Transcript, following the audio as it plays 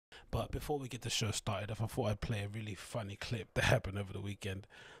But before we get the show started, I thought I'd play a really funny clip that happened over the weekend,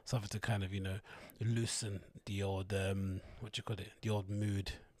 something to kind of loosen the old what you call it, the old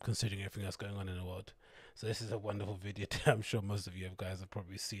mood, considering everything that's going on in the world. So this is a wonderful video that I'm sure most of you guys have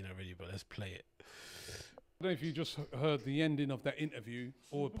probably seen already, but let's play it. I don't know if you just heard the ending of that interview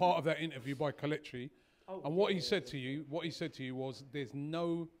or part of that interview by Kelechi, and what he said to you. What he said to you was, "There's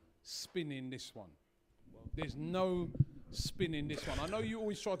no spin in this one. There's no spin in this one." I know you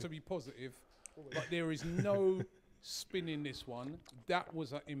always try to be positive, but there is no spin in this one. That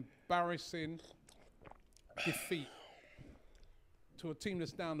was an embarrassing defeat to a team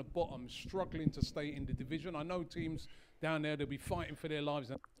that's down the bottom, struggling to stay in the division. I know teams down there, they'll be fighting for their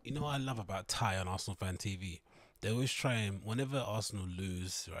lives. You know what I love about Ty on Arsenal Fan TV? They always try and, whenever Arsenal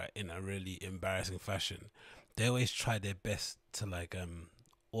lose, right, in a really embarrassing fashion, they always try their best to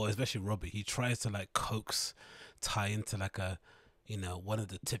or especially Robbie, he tries to coax Ty into one of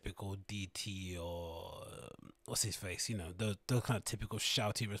the typical DT or what's his face, those kind of typical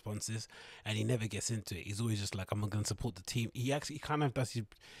shouty responses, and he never gets into it. He's always just like, I'm going to support the team. He kind of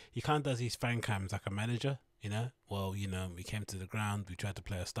does his fan cams like a manager, Well, we came to the ground, we tried to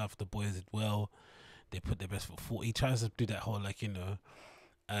play our stuff, the boys did well, they put their best foot forward. He tries to do that whole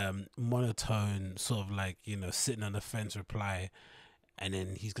monotone sort of sitting on the fence reply, and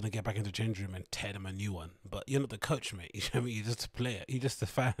then he's going to get back into the change room and tear them a new one. But you're not the coach, mate. You know what I mean? You're just a player. You're just a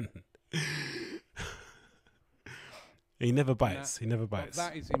fan. He never bites. He never bites.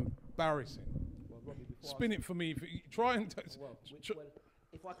 That is embarrassing. Well, Robbie, spin it for me. Try and...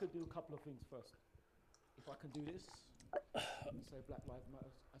 if I could do a couple of things first. If I can do this, and say Black Lives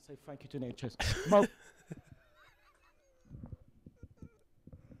Matter, and say thank you to NHS. Mo.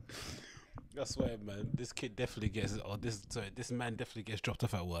 I swear, man, this kid definitely gets, this man definitely gets dropped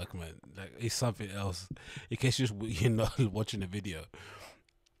off at work, man. Like, he's something else. In case you're not watching the video,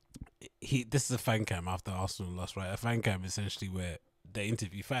 this is a fan cam after Arsenal lost, right? A fan cam essentially where they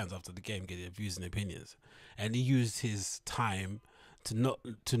interview fans after the game, get their views and opinions, and he used his time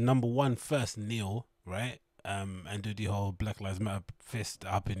to number one first kneel, right? And do the whole Black Lives Matter fist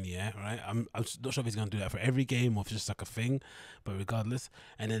up in the air, right? I'm not sure if he's gonna do that for every game or if it's just like a thing, but regardless.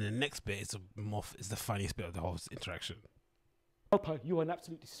 And then the next bit is the funniest bit of the whole interaction. Mopo, you are an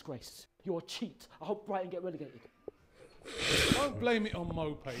absolute disgrace. You're a cheat. I hope Brighton get relegated. Don't blame it on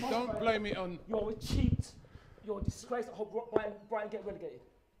Mope. Don't blame it on... You're a cheat. You're a disgrace. I hope Brighton get relegated.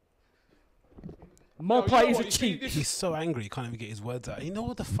 Mopai is a cheat. He's so angry he can't even get his words out. You know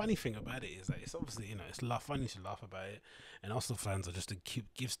what the funny thing about it is? That it's obviously, it's funny to laugh about it, and Arsenal fans are just the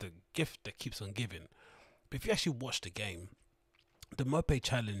gift that keeps on giving. But if you actually watch the game, the Mope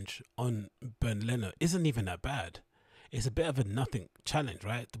challenge on Bernd Leno isn't even that bad. It's a bit of a nothing challenge,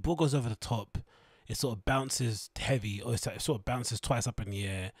 right? The ball goes over the top, it sort of bounces heavy, or it sort of bounces twice up in the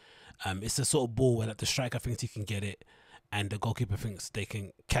air. It's the sort of ball where the striker thinks he can get it, and the goalkeeper thinks they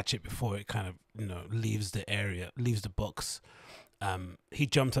can catch it before it kind of, leaves the area, leaves the box. He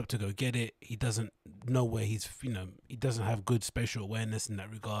jumps up to go get it. He doesn't know where he's, he doesn't have good spatial awareness in that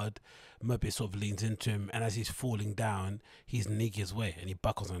regard. Murphy sort of leans into him, and as he's falling down, he's knee gives way and he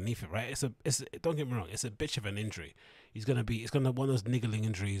buckles underneath it, right? Don't get me wrong, it's a bitch of an injury. It's gonna one of those niggling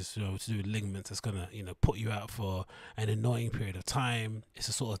injuries, to do with ligaments that's gonna, put you out for an annoying period of time. It's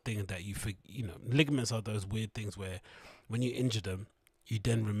the sort of thing that ligaments are those weird things where when you injure them, you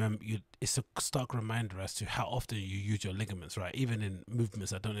then remember, it's a stark reminder as to how often you use your ligaments, right? Even in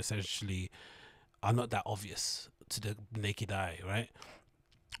movements that are not that obvious to the naked eye, right?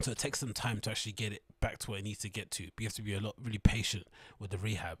 So it takes some time to actually get it back to where it needs to get to. But you have to be really patient with the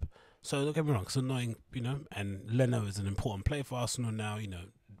rehab. So don't get me wrong, it's annoying, and Leno is an important player for Arsenal now,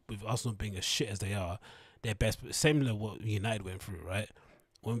 with Arsenal being as shit as they are, their best, same like what United went through, right?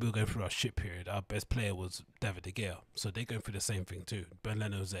 When we were going through our shit period, our best player was David De Gea. So they're going through the same thing too. Ben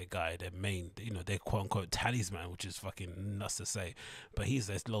Leno's their guy, their main, their quote unquote talisman, which is fucking nuts to say. But he's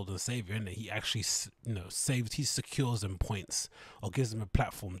their Lord and Savior, isn't he? He actually, he secures them points or gives them a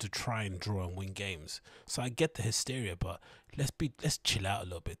platform to try and draw and win games. So I get the hysteria, but let's chill out a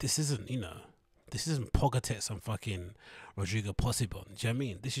little bit. This isn't, this isn't Pogatetz and fucking Rodrigo Posibon. Do you know what I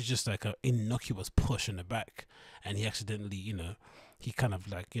mean? This is just like an innocuous push in the back, and he accidentally, he kind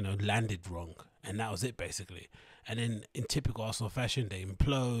of landed wrong, and that was it basically. And then in typical Arsenal fashion, they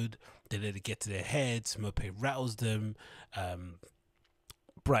implode, they let it get to their heads, Mopé rattles them,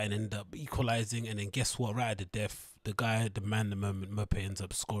 Brighton end up equalising, and then guess what, right at the death, the moment, Mopé ends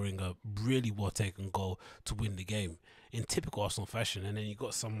up scoring a really well taken goal to win the game in typical Arsenal fashion. And then you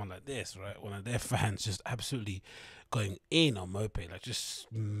got someone like this, right, one of their fans just absolutely going in on Mopé, just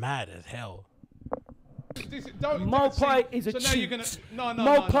mad as hell. Mopai is a so cheat. now you're gonna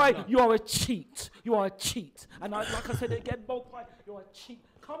Mopai, you are a cheat. You are a cheat. And like I said again, Mopai, you are a cheat.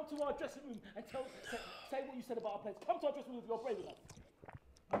 Come to our dressing room and say what you said about our players. Come to our dressing room if you're brave enough.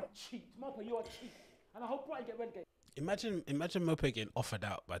 You're a cheat. Mopai, you're a cheat. And I hope Brighton get relegated. Imagine Mope getting offered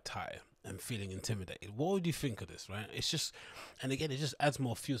out by Ty and feeling intimidated. What would you think of this, right? It's just, and again, it just adds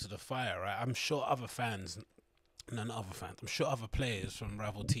more fuel to the fire, right? I'm sure other fans, no, not other fans, I'm sure other players from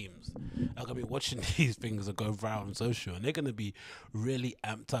rival teams are going to be watching these things that go viral on social, and they're going to be really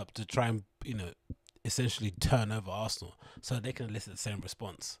amped up to try and, essentially turn over Arsenal so they can elicit the same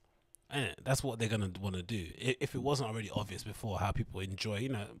response. And that's what they're going to want to do. If it wasn't already obvious before how people enjoy,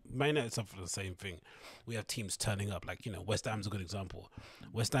 Man United suffer the same thing. We have teams turning up, like, West Ham's a good example.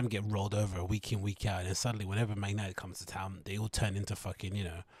 West Ham get rolled over week in, week out, and then suddenly whenever Man United comes to town, they all turn into fucking,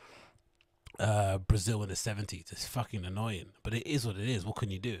 Brazil in the 70s. It's fucking annoying. But it is what it is. What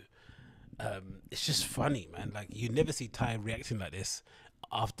can you do? It's just funny, man. Like, you never see Ty reacting like this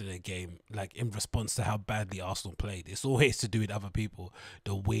after the game, like in response to how badly Arsenal played. It's always to do with other people.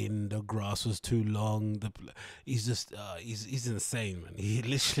 The wind, the grass was too long. He's just, he's insane, man. He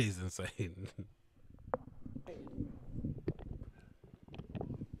literally is insane.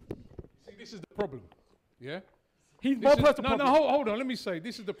 See, this is the problem, yeah? He's more person. No, hold on. Let me say,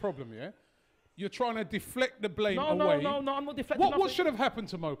 this is the problem, yeah? You're trying to deflect the blame away. No, I'm not deflecting. What should have happened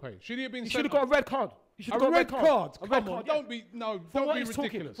to Mope? Should he have been? He should have got a red card. He should have a got red card. A Come red on, card. don't be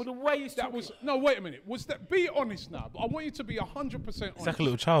ridiculous. For the way he's that talking. was no. Wait a minute. Was that? Be honest now. I want you to be 100% honest. He's like a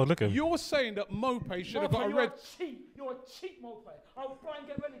little child. Look at him. You're saying that Mope should have got a red. You're a cheat, Mope. I'll try and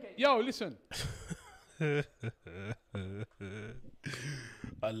get relegated. Yo, listen.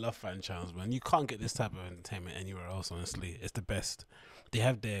 I love fan channels, man. You can't get this type of entertainment anywhere else, honestly. It's the best. They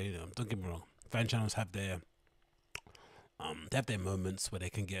have their, don't get me wrong, fan channels have their moments where they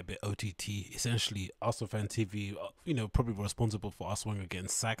can get a bit OTT. Essentially, Arsenal Fan TV, probably responsible for Arsene Wenger getting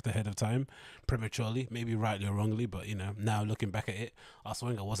sacked ahead of time, prematurely, maybe rightly or wrongly, but, now looking back at it, Arsene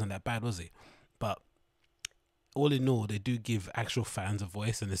Wenger wasn't that bad, was he? But all in all, they do give actual fans a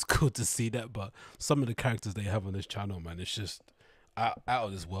voice, and it's good to see that, but some of the characters they have on this channel, man, it's just out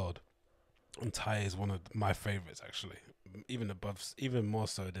of this world. And Ty is one of my favorites, actually, even more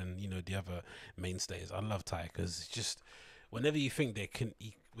so than the other mainstays. I love Ty because just whenever you think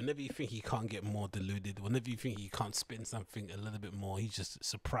whenever you think he can't get more deluded, whenever you think he can't spin something a little bit more, he just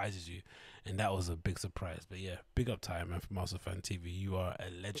surprises you, and that was a big surprise. But yeah, big up Ty, man, from Arsenal Fan TV. You are a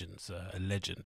legend, sir, a legend.